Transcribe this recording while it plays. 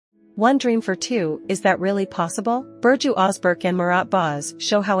One dream for two, is that really possible? Burcu Özberk and Murat Boz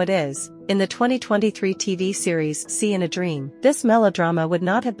show how it is. In the 2023 TV series See in a Dream, this melodrama would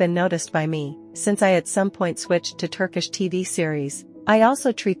not have been noticed by me, since I at some point switched to Turkish TV series. I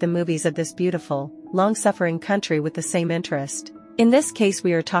also treat the movies of this beautiful, long-suffering country with the same interest. In this case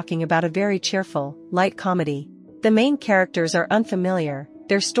we are talking about a very cheerful, light comedy. The main characters are unfamiliar.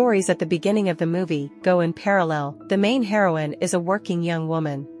 Their stories at the beginning of the movie go in parallel. The main heroine is a working young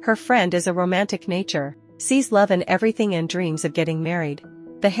woman. Her friend is a romantic nature, sees love in everything and dreams of getting married.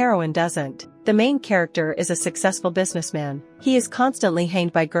 The heroine doesn't. The main character is a successful businessman. He is constantly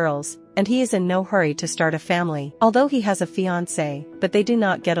hanged by girls, and he is in no hurry to start a family. Although he has a fiancée, but they do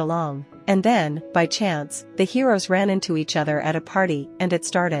not get along. And then, by chance, the heroes ran into each other at a party, and it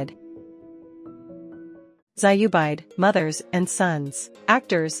started. Zubide, Mothers and Sons.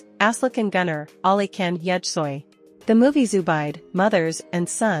 Actors, Aslık and Gunnar, Alican Yejsoy. The movie Zubide, Mothers and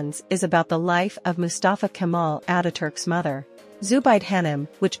Sons is about the life of Mustafa Kemal Atatürk's mother, Zubide Hanım,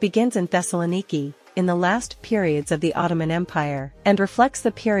 which begins in Thessaloniki, in the last periods of the Ottoman Empire, and reflects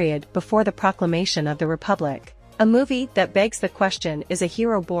the period before the proclamation of the Republic. A movie that begs the question, is a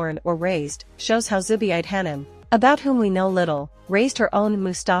hero born or raised, shows how Zubide Hanım, about whom we know little, raised her own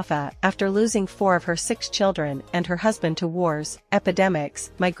Mustafa after losing 4 of her 6 children and her husband to wars,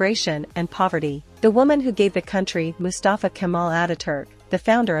 epidemics, migration and poverty. The woman who gave the country Mustafa Kemal Atatürk, the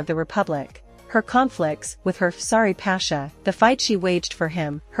founder of the Republic. Her conflicts with her Sari Pasha, the fight she waged for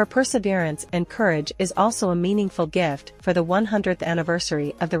him, her perseverance and courage is also a meaningful gift for the 100th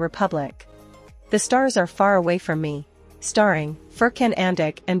anniversary of the Republic. The Stars Are Far Away From Me. Starring Furkan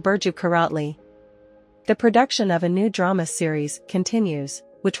Andik and Burcu Karatli. The production of a new drama series continues,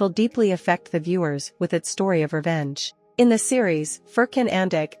 which will deeply affect the viewers with its story of revenge. In the series, Furkan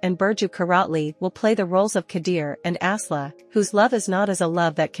Andik and Burcu Karatli will play the roles of Kadir and Asla, whose love is not as a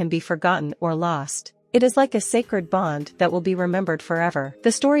love that can be forgotten or lost. It is like a sacred bond that will be remembered forever.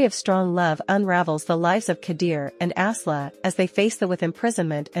 The story of strong love unravels the lives of Kadir and Asla as they face with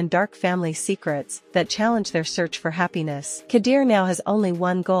imprisonment and dark family secrets that challenge their search for happiness. Kadir now has only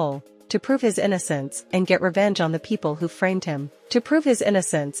one goal: to prove his innocence and get revenge on the people who framed him. To prove his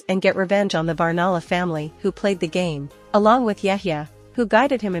innocence and get revenge on the Barnala family who played the game. Along with Yahya, who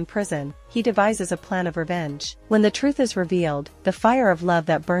guided him in prison, he devises a plan of revenge. When the truth is revealed, the fire of love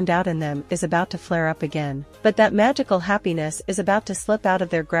that burned out in them is about to flare up again. But that magical happiness is about to slip out of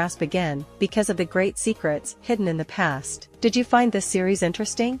their grasp again because of the great secrets hidden in the past. Did you find this series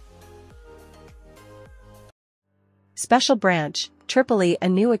interesting? Special Branch, Tripoli, a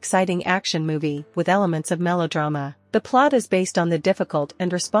new exciting action movie with elements of melodrama. The plot is based on the difficult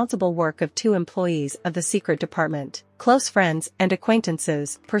and responsible work of 2 employees of the secret department. Close friends and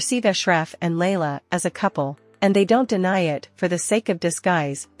acquaintances perceive Ashraf and Layla as a couple, and they don't deny it. For the sake of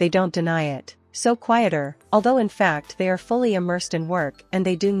disguise, they don't deny it. So quieter, although in fact they are fully immersed in work and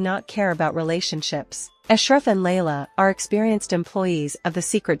they do not care about relationships. Ashraf and Layla are experienced employees of the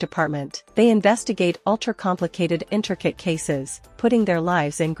secret department. They investigate ultra-complicated, intricate cases, putting their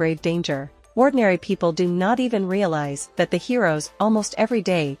lives in grave danger. Ordinary people do not even realize that the heroes almost every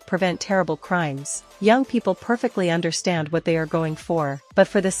day prevent terrible crimes. Young people perfectly understand what they are going for, but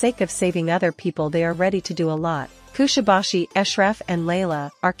for the sake of saving other people they are ready to do a lot. Kushabashi, Ashraf and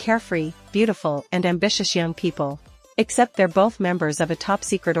Layla are carefree, beautiful and ambitious young people. Except they're both members of a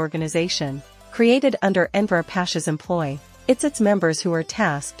top-secret organization, created under Enver Pasha's employ. It's its members who are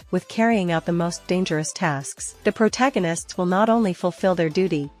tasked with carrying out the most dangerous tasks. The protagonists will not only fulfill their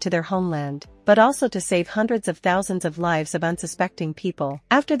duty to their homeland, but also to save hundreds of thousands of lives of unsuspecting people.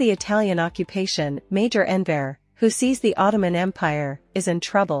 After the Italian occupation, Major Enver, who sees the Ottoman Empire is in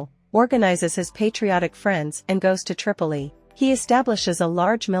trouble, organizes his patriotic friends and goes to Tripoli. He establishes a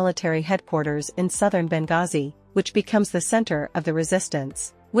large military headquarters in southern Benghazi, which becomes the center of the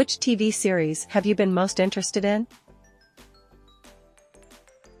resistance. Which TV series have you been most interested in?